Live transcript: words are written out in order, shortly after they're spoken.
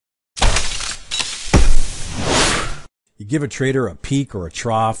You give a trader a peak or a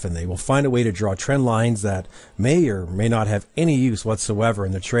trough, and they will find a way to draw trend lines that may or may not have any use whatsoever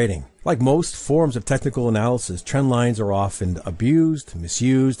in their trading. Like most forms of technical analysis, trend lines are often abused,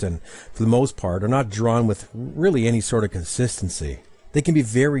 misused, and for the most part are not drawn with really any sort of consistency. They can be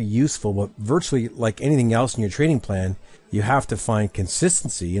very useful, but virtually like anything else in your trading plan, you have to find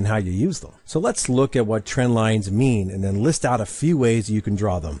consistency in how you use them. So let's look at what trend lines mean and then list out a few ways you can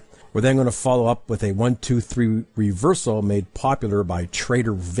draw them. We're then going to follow up with a 1, 2, 3 reversal made popular by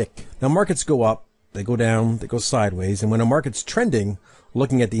trader Vic. Now markets go up, they go down, they go sideways, and when a market's trending,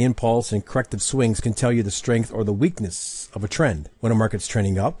 looking at the impulse and corrective swings can tell you the strength or the weakness of a trend. When a market's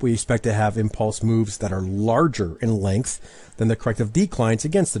trending up, we expect to have impulse moves that are larger in length than the corrective declines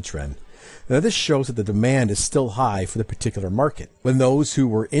against the trend. Now this shows that the demand is still high for the particular market. When those who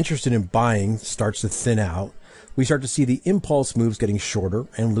were interested in buying starts to thin out, we start to see the impulse moves getting shorter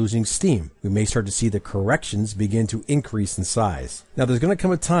and losing steam. We may start to see the corrections begin to increase in size. Now there's going to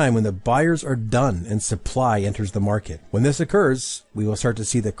come a time when the buyers are done and supply enters the market. When this occurs, we will start to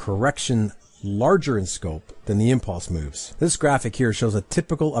see the correction larger in scope than the impulse moves. This graphic here shows a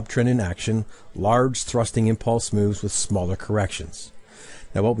typical uptrend in action, large thrusting impulse moves with smaller corrections.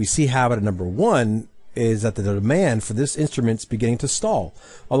 Now what we see happen at number 1 is that the demand for this instrument is beginning to stall,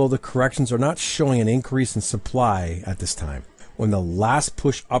 although the corrections are not showing an increase in supply at this time. When the last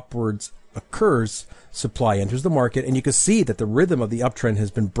push upwards occurs, supply enters the market, and you can see that the rhythm of the uptrend has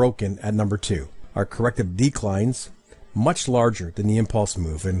been broken at number 2. Our corrective declines, much larger than the impulse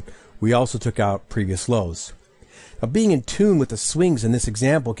move, and we also took out previous lows. Now being in tune with the swings in this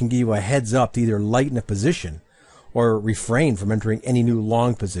example can give you a heads up to either lighten a position or refrain from entering any new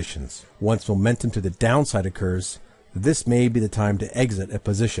long positions. Once momentum to the downside occurs, this may be the time to exit a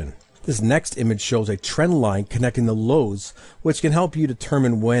position. This next image shows a trend line connecting the lows, which can help you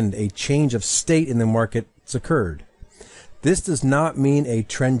determine when a change of state in the market has occurred. This does not mean a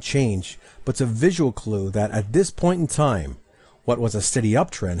trend change, but it's a visual clue that at this point in time, what was a steady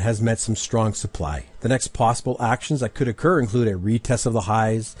uptrend has met some strong supply. The next possible actions that could occur include a retest of the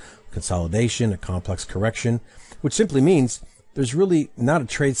highs, consolidation, a complex correction, which simply means there's really not a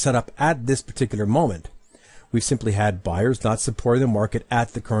trade set up at this particular moment. We've simply had buyers not supporting the market at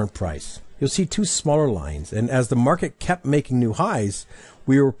the current price. You'll see 2 smaller lines, and as the market kept making new highs,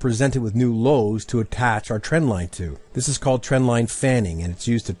 we were presented with new lows to attach our trend line to. This is called trend line fanning, and it's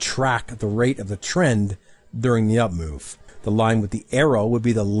used to track the rate of the trend during the up move. The line with the arrow would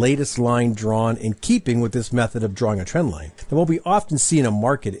be the latest line drawn in keeping with this method of drawing a trend line. Now what we often see in a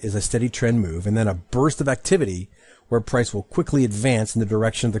market is a steady trend move and then a burst of activity where price will quickly advance in the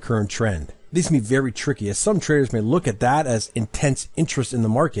direction of the current trend. These can be very tricky, as some traders may look at that as intense interest in the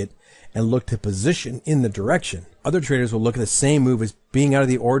market and look to position in the direction. Other traders will look at the same move as being out of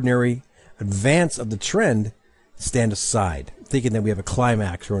the ordinary advance of the trend, stand aside, thinking that we have a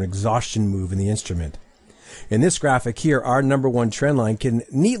climax or an exhaustion move in the instrument. In this graphic here, our number 1 trend line can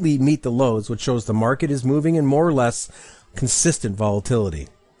neatly meet the lows, which shows the market is moving in more or less consistent volatility.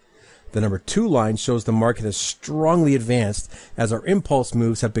 The number 2 line shows the market has strongly advanced as our impulse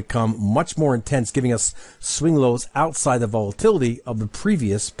moves have become much more intense, giving us swing lows outside the volatility of the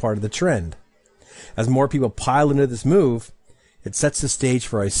previous part of the trend. As more people pile into this move, it sets the stage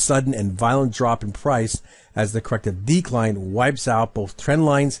for a sudden and violent drop in price as the corrective decline wipes out both trend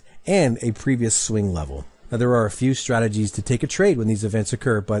lines and a previous swing level. Now, there are a few strategies to take a trade when these events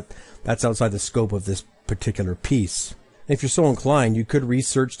occur, but that's outside the scope of this particular piece. If you're so inclined, you could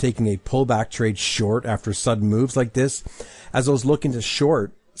research taking a pullback trade short after sudden moves like this, as those looking to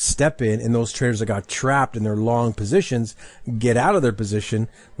short step in, and those traders that got trapped in their long positions get out of their position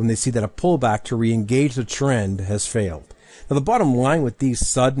when they see that a pullback to re-engage the trend has failed. Now, the bottom line with these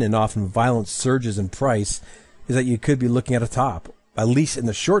sudden and often violent surges in price is that you could be looking at a top, at least in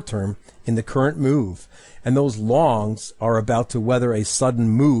the short term, in the current move, and those longs are about to weather a sudden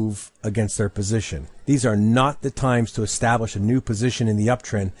move against their position. These are not the times to establish a new position in the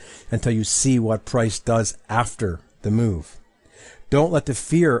uptrend until you see what price does after the move. Don't let the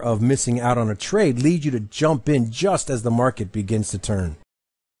fear of missing out on a trade lead you to jump in just as the market begins to turn.